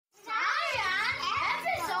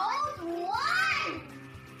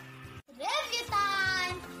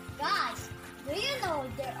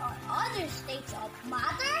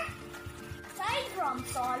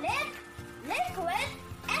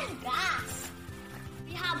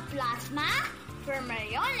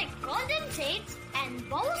fermionic condensates and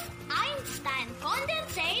Bose-Einstein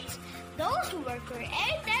condensates, those were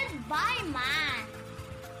created by man.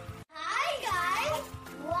 Hi guys!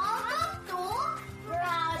 Welcome to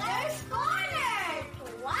Brotherscorner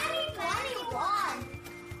 2021.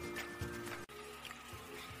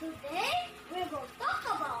 Today we will talk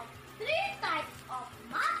about 3 types of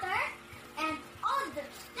matter and other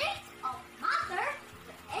states of matter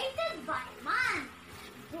created by man.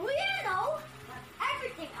 Do you know that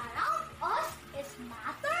everything around us is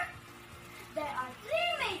matter? There are 3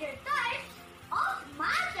 major types of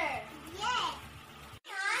matter. Yes!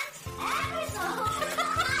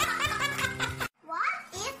 What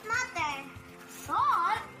is matter?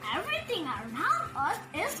 Sol, everything around us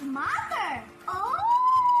is matter. Oh!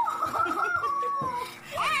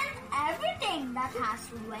 And everything that has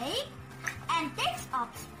weight and takes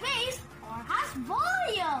up space or has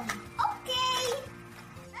volume. Okay.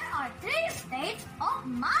 There are 3 states of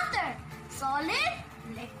matter: solid,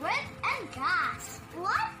 liquid, and gas.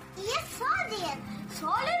 What is solid?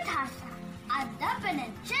 Solid has a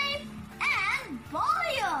definite shape and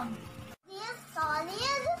volume. Is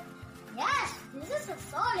solid? Yes, this is a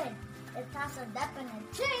solid. It has a definite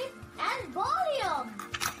shape and volume.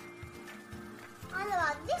 What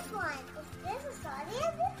about this one? Is this a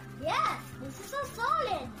solid? Yes, this is a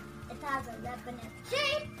solid. It has a definite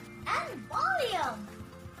shape and volume.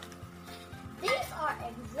 These are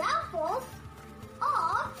examples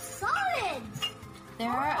of solids.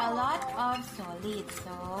 There are a lot of solids,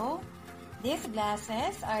 so these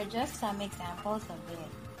glasses are just some examples of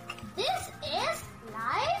it. This is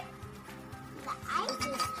light. The ice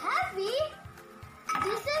is heavy.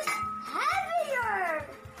 This is heavier.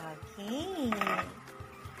 Okay.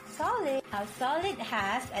 Solid. A solid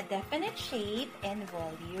has a definite shape and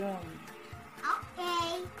volume.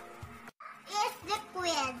 Okay. Is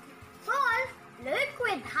liquid. Sol,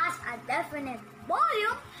 liquid has a definite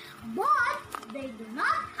volume, but they do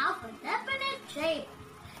not have a definite shape.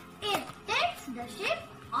 It takes the shape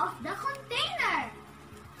of the container.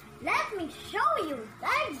 Let me show you the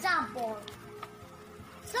example.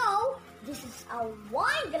 So, this is a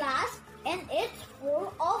wine glass and it's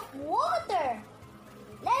full of water.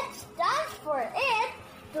 Let's transfer it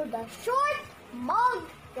to the short mug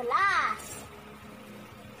glass.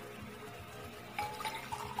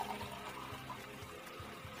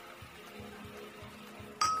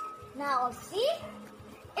 Now see,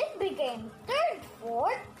 it became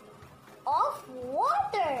 1/3 of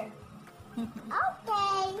water.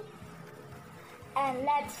 Okay. And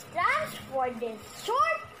let's transfer this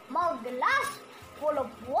short mug glass full of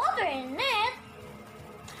water in it.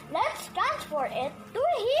 Let's transfer it to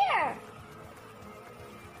here.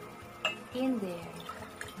 In there.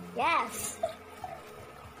 Yes.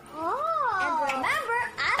 Oh. And remember,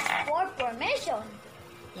 ask for permission.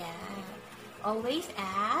 Yeah. Always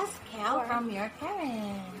ask help from your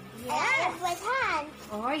parents. Yes. With hands.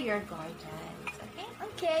 Or your guardians. Okay?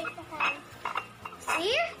 Okay.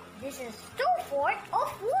 See? This is 2/4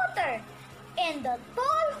 of water in the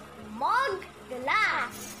tall mug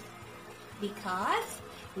glass. Because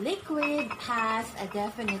liquid has a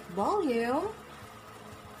definite volume,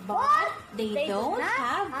 but they don't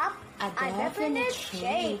have a definite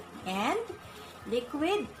shape. And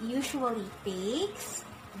liquid usually takes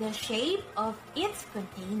the shape of its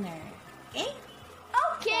container. Okay?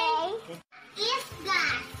 Okay. Is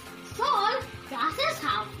gas. Sol, gases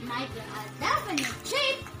have neither a definite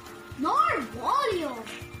shape nor volume.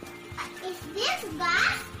 Is this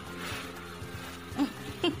gas?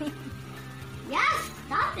 Yes,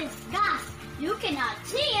 that is gas. You cannot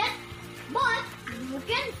see it, but you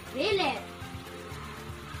can feel it.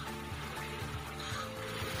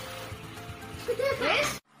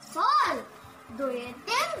 Sol, do you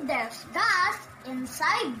think there's gas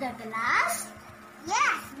inside the glass?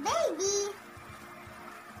 Yes, baby.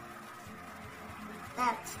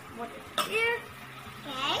 Let's put it here.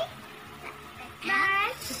 Okay.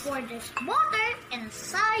 Let's pour this water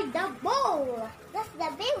inside the bowl. That's the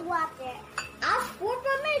big water. Ask for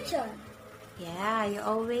permission. Yeah, you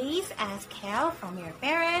always ask help from your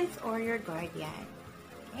parents or your guardian.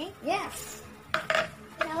 Okay? Yes.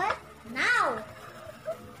 You know what? Now,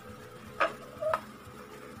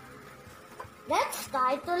 let's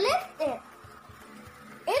try to lift it.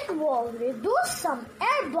 It will reduce some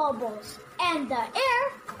air bubbles and the air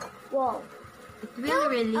will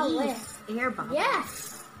release air bubbles. Yes.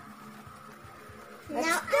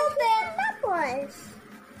 Let's tilt it upwards.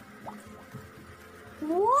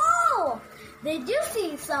 Whoa! Did you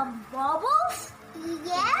see some bubbles?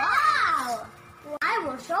 Yes. Wow! I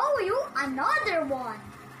will show you another one.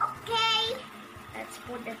 Okay. Let's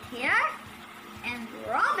put it here. and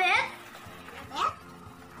rub it.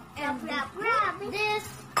 And rub this.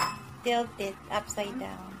 Tilt it upside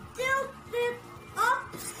down. Tilt it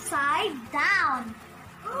upside down.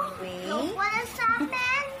 Wait. Look what has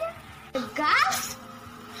happened. The gas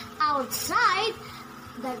outside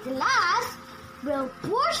the glass will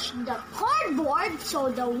push the cardboard so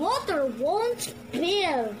the water won't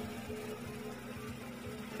spill.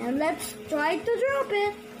 And let's try to drop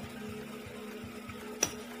it.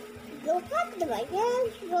 Look at the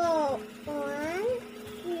buttons. Go. 1,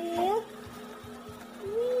 2,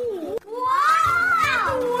 3.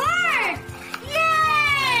 Wow! It worked!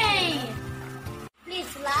 Yay!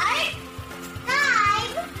 Please like,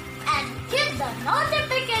 subscribe, and hit the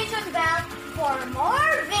notification bell for more